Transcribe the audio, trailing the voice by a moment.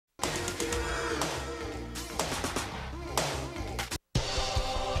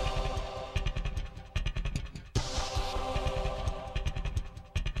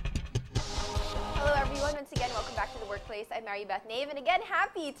Workplace. I'm Marybeth, Nave, and again,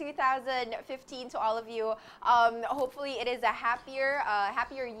 happy 2015 to all of you. Hopefully, it is a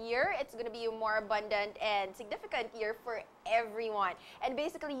happier year. It's going to be a more abundant and significant year for everyone. And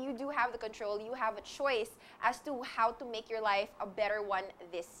basically, you do have the control. You have a choice as to how to make your life a better one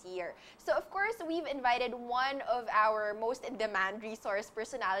this year. So, of course, we've invited one of our most in-demand resource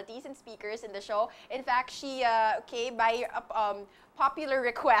personalities and speakers in the show. In fact, she came by popular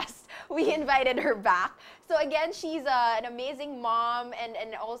request. We invited her back. So again, she's an amazing mom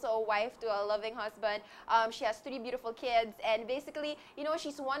and also a wife to a loving husband. She has 3 beautiful kids, and basically, you know,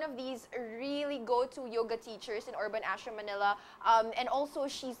 she's one of these really go-to yoga teachers in urban Ashram Manila. And also,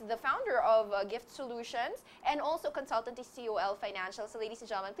 she's the founder of Gift Solutions and also consultant to COL Financial. So ladies and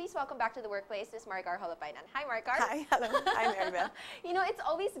gentlemen, please welcome back to the workplace, Ms. Maricar Holopainen. Hi, Maricar. Hi, hello. I'm Marybeth. You know, it's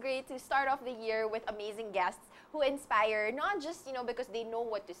always great to start off the year with amazing guests who inspire, not just, you know, because they know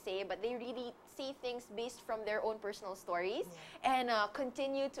what to say, but they really say things based from their own personal stories and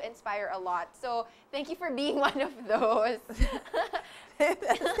continue to inspire a lot. So thank you for being one of those.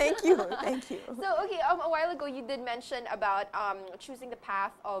 Thank you. Thank you. So, okay, a while ago you did mention about choosing the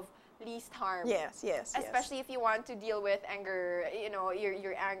path of least harm. Yes. Especially if you want to deal with anger, you know,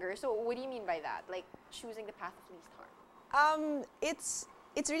 your anger. So what do you mean by that? Like choosing the path of least harm?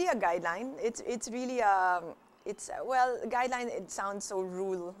 It's really a guideline. It's really well, guideline, it sounds so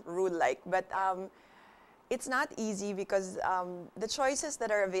rule-like, but it's not easy because the choices that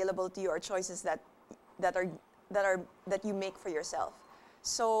are available to you are choices that you make for yourself.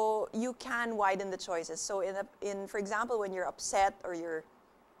 So you can widen the choices. So for example, when you're upset or you're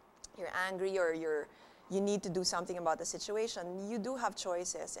angry or you need to do something about the situation, you do have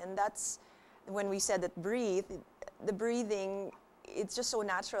choices. And that's when we said that the breathing, it's just so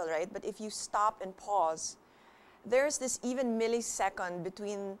natural, right? But if you stop and pause, there's this even millisecond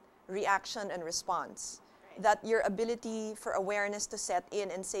between reaction and response, that your ability for awareness to set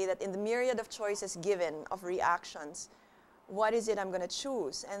in and say that in the myriad of choices given of reactions, what is it I'm going to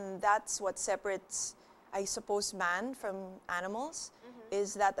choose? And that's what separates, I suppose, man from animals,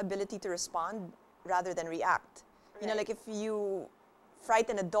 is that ability to respond rather than react. You know, like if you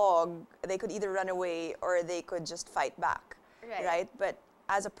frighten a dog, they could either run away or they could just fight back, right? But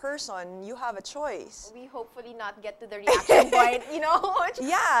as a person, you have a choice. We hopefully not get to the reaction point, you know, which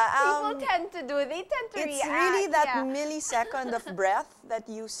people tend to do. They tend to react. It's really that millisecond of breath that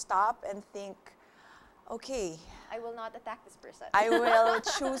you stop and think, okay, I will not attack this person. I will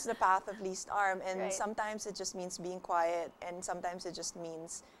choose the path of least harm. And sometimes it just means being quiet, and sometimes it just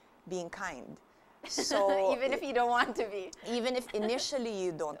means being kind. So even if you don't want to be. Even if initially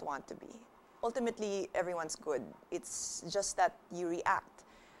you don't want to be. Ultimately, everyone's good. It's just that you react.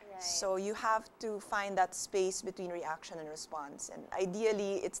 So you have to find that space between reaction and response. And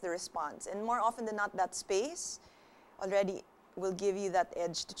ideally, it's the response. And more often than not, that space already will give you that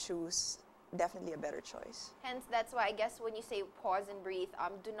edge to choose definitely a better choice. Hence, that's why I guess when you say pause and breathe,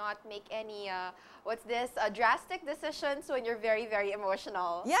 do not make any, drastic decisions when you're very, very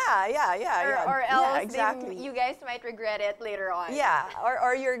emotional. Or else you guys might regret it later on. Yeah,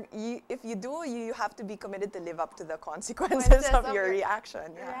 or if you do, you have to be committed to live up to the consequences of your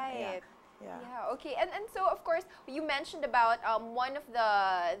reaction. Okay. And so, of course, you mentioned about one of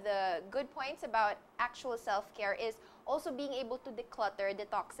the good points about actual self-care is also being able to declutter,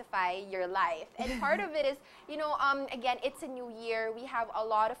 detoxify your life. And part of it is, you know, again, it's a new year. We have a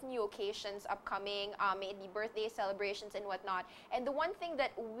lot of new occasions upcoming, may it be birthday celebrations and whatnot. And the one thing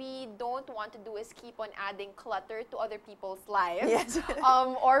that we don't want to do is keep on adding clutter to other people's lives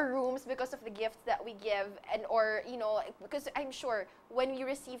or rooms because of the gifts that we give, and or, you know, because I'm sure when we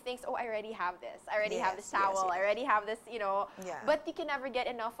receive things, oh, I already have this. I already have this towel. I already have this, you know. But you can never get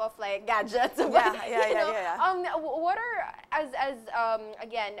enough of like gadgets. What are,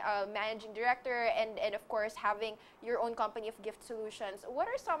 again, managing director and of course having your own company of gift solutions, what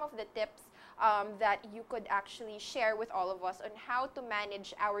are some of the tips that you could actually share with all of us on how to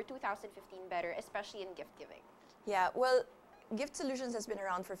manage our 2015 better, especially in gift giving? Yeah, well, Gift Solutions has been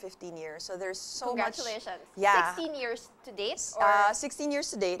around for 15 years, so there's so much. Congratulations. Yeah. 16 years to date? 16 years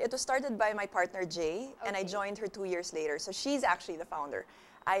to date. It was started by my partner, Jay, and I joined her 2 years later. So she's actually the founder.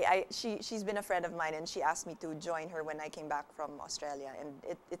 She's been a friend of mine, and she asked me to join her when I came back from Australia, and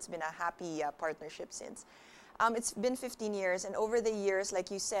it's been a happy partnership since. It's been 15 years, and over the years, like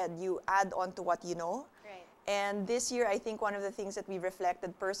you said, you add on to what you know. And this year, I think one of the things that we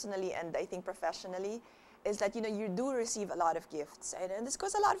reflected personally and I think professionally is that, you know, you do receive a lot of gifts, and it's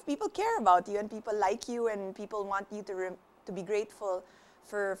because a lot of people care about you and people like you and people want you to be grateful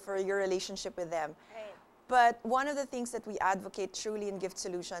for your relationship with them. But one of the things that we advocate truly in Gift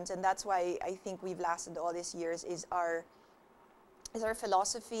Solutions, and that's why I think we've lasted all these years, is our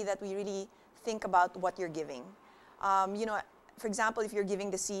philosophy that we really think about what you're giving. You know, for example, if you're giving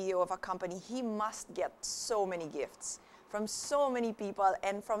the CEO of a company, he must get so many gifts from so many people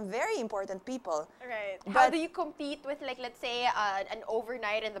and from very important people. Right. How do you compete with, like, let's say, an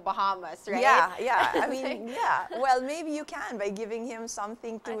overnight in the Bahamas, right? Yeah, yeah. I mean, yeah. Well, maybe you can by giving him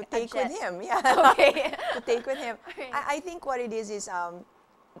something to take with him. Yeah. Okay. To take with him. Okay. I think what it is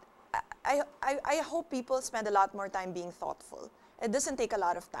I hope people spend a lot more time being thoughtful. It doesn't take a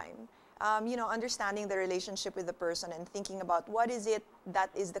lot of time. You know, understanding the relationship with the person and thinking about what is it that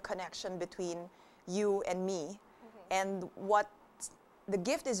is the connection between you and me, and what the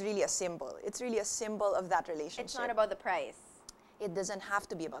gift is really a symbol. It's really a symbol of that relationship. It's not about the price. It doesn't have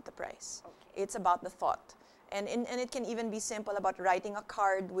to be about the price. Okay. It's about the thought. And it can even be simple about writing a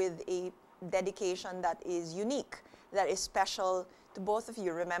card with a dedication that is unique, that is special to both of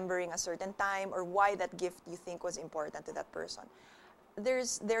you, remembering a certain time or why that gift you think was important to that person.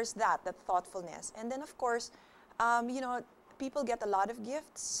 There's that thoughtfulness. And then, of course, you know, people get a lot of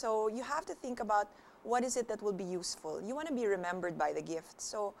gifts, so you have to think about what is it that will be useful. You want to be remembered by the gift.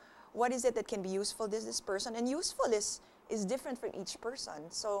 So what is it that can be useful to this person? And useful is different from each person.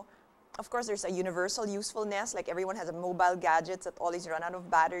 So, of course, there's a universal usefulness, like everyone has a mobile gadgets that always run out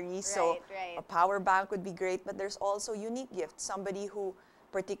of batteries. So a power bank would be great, but there's also unique gifts. Somebody who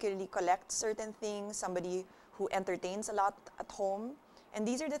particularly collects certain things, somebody who entertains a lot at home. And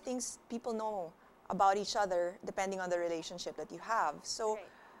these are the things people know about each other depending on the relationship that you have. So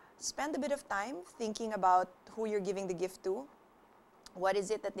spend a bit of time thinking about who you're giving the gift to. What is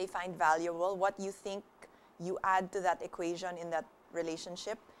it that they find valuable? What you think you add to that equation in that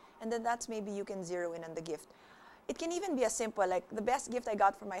relationship? And then that's maybe you can zero in on the gift. It can even be as simple, like the best gift I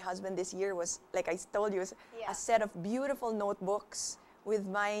got from my husband this year was, like I told you, was a set of beautiful notebooks with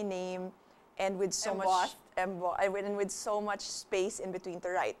my name and with so much and with so much space in between to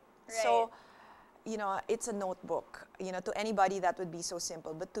write. So, you know, it's a notebook. You know, to anybody that would be so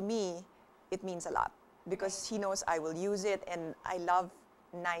simple, but to me, it means a lot because he knows I will use it, and I love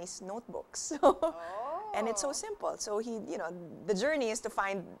nice notebooks. And it's so simple. So he, you know, the journey is to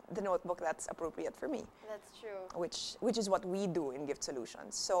find the notebook that's appropriate for me. That's true. Which is what we do in Gift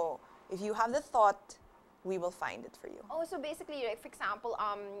Solutions. So if you have the thought, we will find it for you. Oh, so basically, like, for example,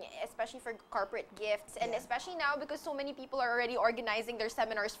 especially for corporate gifts, and especially now because so many people are already organizing their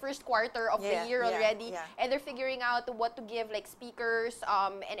seminars first quarter of the year already, and they're figuring out what to give, like speakers,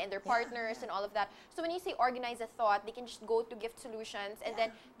 and their partners and all of that. So when you say organize a thought, they can just go to Gift Solutions and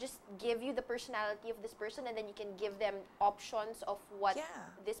then just give you the personality of this person, and then you can give them options of what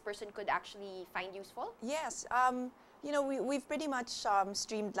this person could actually find useful? Yes. You know, we've pretty much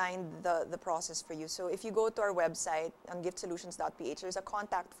streamlined the process for you. So if you go to our website on giftsolutions.ph, there's a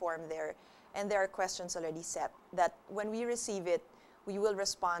contact form there, and there are questions already set that when we receive it, we will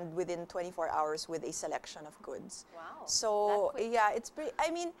respond within 24 hours with a selection of goods. Wow. So yeah, it's pretty.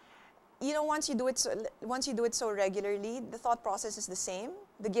 I mean, you know, once you do it so regularly, the thought process is the same.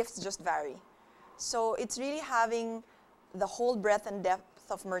 The gifts just vary. So it's really having the whole breadth and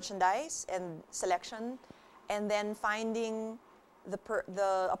depth of merchandise and selection, and then finding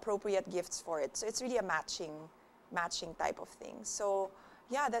the appropriate gifts for it. So it's really a matching type of thing. So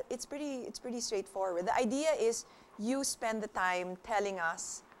yeah, it's pretty straightforward. The idea is you spend the time telling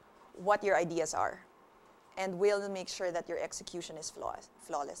us what your ideas are, and we'll make sure that your execution is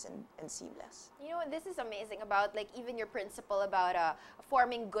flawless and seamless. You know, this is amazing about, like, even your principle about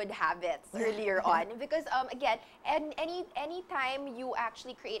forming good habits earlier on, because again, any time you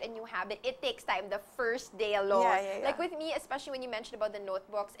actually create a new habit, it takes time. The first day alone, like with me, especially when you mentioned about the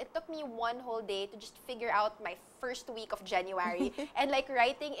notebooks, it took me one whole day to just figure out my first week of January, and like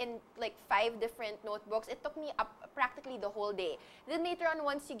writing in like 5 different notebooks, it took me practically the whole day. Then later on,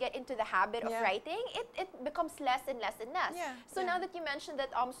 once you get into the habit of writing, it becomes less and less and less. So now that you mentioned that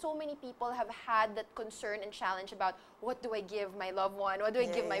so many people have had that concern and challenge about what do I give my loved one, what do I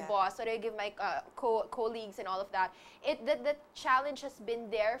give my boss, what do I give my colleagues and all of that. That challenge has been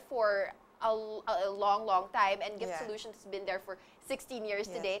there for a long time, and Gift Solutions has been there for 16 years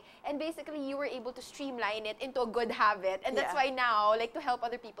today, and basically you were able to streamline it into a good habit, and that's why now, like, to help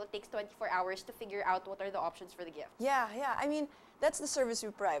other people, it takes 24 hours to figure out what are the options for the gift. I mean, that's the service we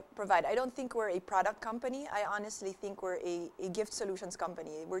provide. I don't think we're a product company. I honestly think we're a gift solutions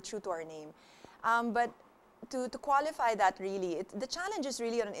company. We're true to our name. But to qualify that, really, the challenge is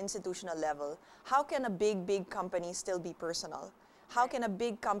really on an institutional level. How can a big company still be personal? How can a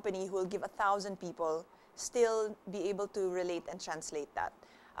big company who will give 1,000 people still be able to relate and translate that?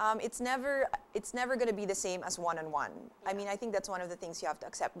 it's never going to be the same as one-on-one. I mean, I think that's one of the things you have to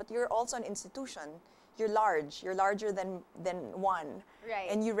accept. But you're also an institution. You're large. You're larger than one. Right.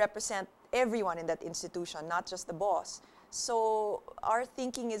 And you represent everyone in that institution, not just the boss. So our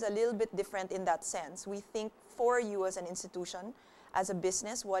thinking is a little bit different in that sense. We think for you as an institution, as a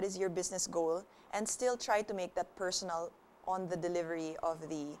business, what is your business goal, and still try to make that personal on the delivery of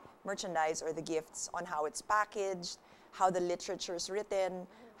the merchandise or the gifts, on how it's packaged, how the literature is written,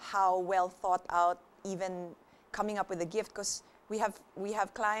 how well thought out, even coming up with a gift, because we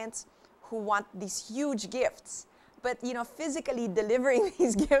have clients who want these huge gifts, but physically delivering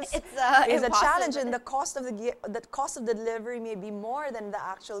these gifts is a challenge, and the cost of the delivery may be more than the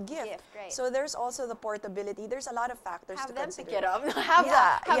actual gift. Right. So there's also the portability. There's a lot of factors to consider. Have them pick it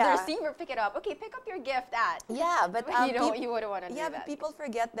up. have the receiver pick it up. Okay, pick up your gift at. Yeah, but you wouldn't want to do that. Yeah, but people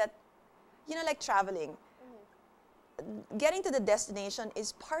forget that, like traveling. Getting to the destination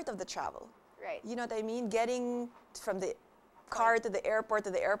is part of the travel. Right. You know what I mean? Getting from the car to the airport to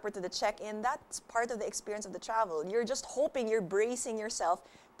the check-in, that's part of the experience of the travel. You're just hoping, you're bracing yourself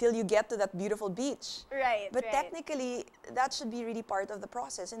till you get to that beautiful beach. Right. But technically, that should be really part of the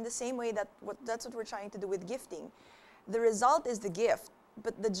process. In the same way that's what we're trying to do with gifting. The result is the gift,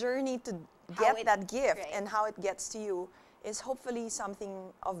 but the journey to get that gift and how it gets to you is hopefully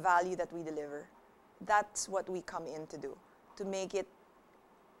something of value that we deliver. That's what we come in to do, to make it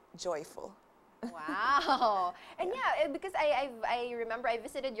joyful. Wow. And because I remember I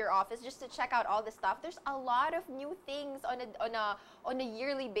visited your office just to check out all the stuff. There's a lot of new things on a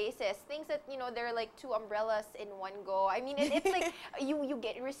yearly basis. Things that, they're like 2 umbrellas in one go. I mean, it's like you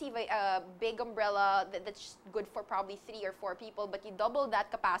receive a big umbrella that's good for probably 3 or 4 people, but you double that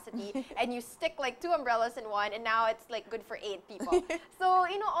capacity and you stick like 2 umbrellas in one, and now it's like good for 8 people. So,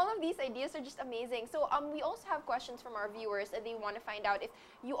 all of these ideas are just amazing. So, we also have questions from our viewers, and they want to find out if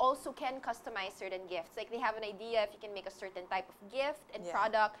you also can customize certain gifts. Like, they have an idea if you can make a certain type of gift and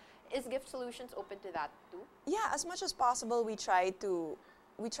product. Is Gift Solutions open to that too? Yeah, as much as possible, we try to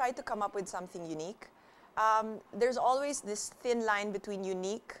come up with something unique. There's always this thin line between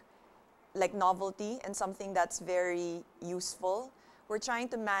unique, like novelty, and something that's very useful. We're trying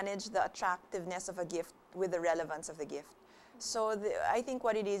to manage the attractiveness of a gift with the relevance of the gift. So I think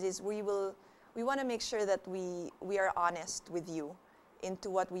what it is we want to make sure that we are honest with you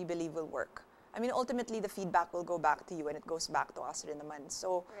into what we believe will work. I mean, ultimately, the feedback will go back to you, and it goes back to us rin naman.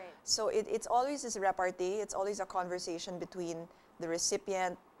 So, it's always this repartee. It's always a conversation between the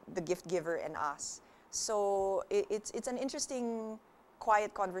recipient, the gift giver, and us. So it's an interesting,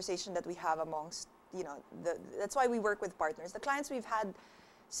 quiet conversation that we have amongst, that's why we work with partners. The clients we've had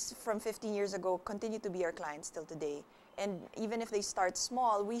from 15 years ago continue to be our clients till today. And even if they start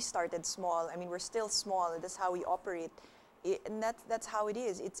small, we started small. I mean, we're still small. That's how we operate. And that's how it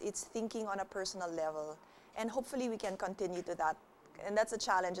is. It's thinking on a personal level, and hopefully we can continue to that. And that's a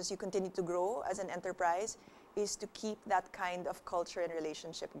challenge as you continue to grow as an enterprise, is to keep that kind of culture and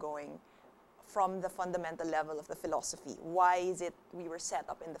relationship going from the fundamental level of the philosophy. Why is it we were set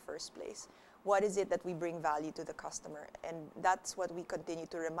up in the first place? What is it that we bring value to the customer? And that's what we continue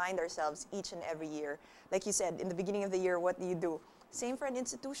to remind ourselves each and every year. Like you said, in the beginning of the year, what do? Same for an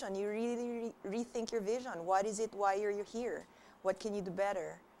institution. You really rethink your vision. What is it? Why are you here? What can you do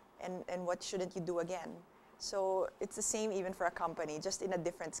better? And what shouldn't you do again? So it's the same even for a company, just in a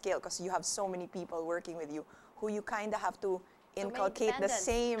different scale, because you have so many people working with you who you kind of have to inculcate the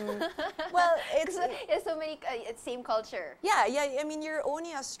same. Well, it's so many. It's same culture. Yeah. I mean, you're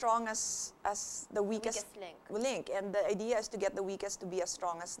only as strong as the weakest link, and the idea is to get the weakest to be as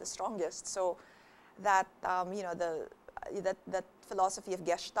strong as the strongest. So that that philosophy of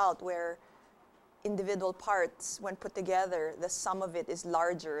Gestalt, where individual parts, when put together, the sum of it is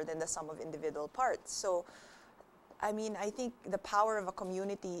larger than the sum of individual parts. So, I mean, I think the power of a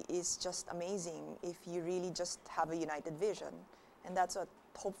community is just amazing if you really just have a united vision. And that's what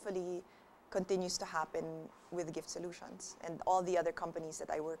hopefully continues to happen with Gift Solutions and all the other companies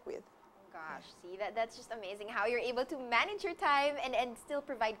that I work with. Gosh, see, that's just amazing how you're able to manage your time and still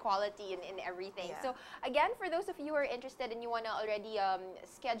provide quality in everything. Yeah. So again, for those of you who are interested and you want to already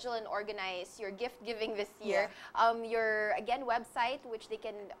schedule and organize your gift giving this year, your, again, website, which they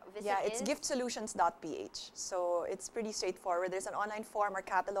can visit it's giftsolutions.ph. So it's pretty straightforward. There's an online form. Our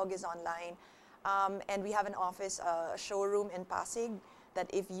catalog is online. And we have an office, a showroom in Pasig, that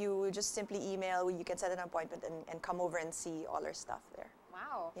if you just simply email, you can set an appointment and come over and see all our stuff there.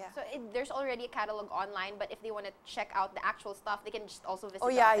 Wow. Yeah. So there's already a catalog online, but if they want to check out the actual stuff, they can just also visit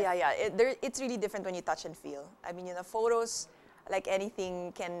the office. It's really different when you touch and feel. I mean, photos, like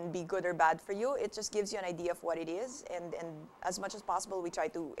anything can be good or bad for you. It just gives you an idea of what it is, and as much as possible, we try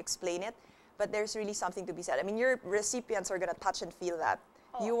to explain it. But there's really something to be said. I mean, your recipients are gonna touch and feel that.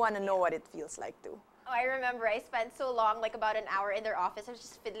 You want to know what it feels like too. Oh, I remember I spent so long, like about an hour in their office. I was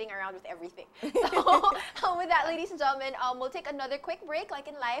just fiddling around with everything. So with that, ladies and gentlemen, we'll take another quick break. Like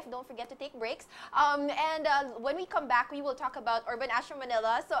in life, don't forget to take breaks. When we come back, we will talk about Urban Ashram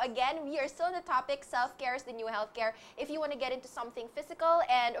Manila. So again, we are still on the topic, self-care is the new healthcare. If you want to get into something physical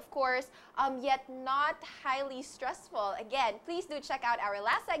and of course, yet not highly stressful, again, please do check out our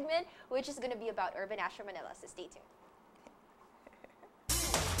last segment, which is going to be about Urban Ashram Manila. So stay tuned.